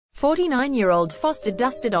49-year-old Foster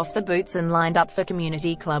dusted off the boots and lined up for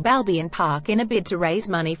community club Albion Park in a bid to raise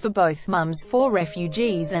money for both Mums for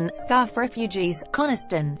Refugees and Scarf Refugees.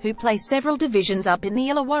 Coniston, who play several divisions up in the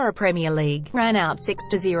Illawarra Premier League, ran out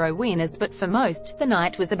 6-0 winners, but for most, the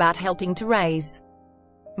night was about helping to raise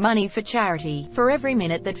money for charity. For every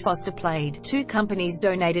minute that Foster played, two companies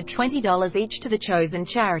donated $20 each to the chosen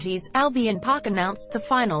charities. Albion Park announced the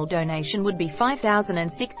final donation would be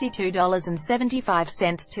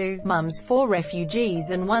 $5,062.75 to Mums for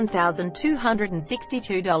Refugees and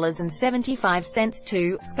 $1,262.75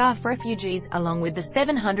 to Scarf Refugees. Along with the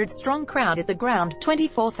 700-strong crowd at the ground,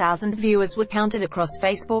 24,000 viewers were counted across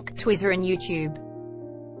Facebook, Twitter and YouTube.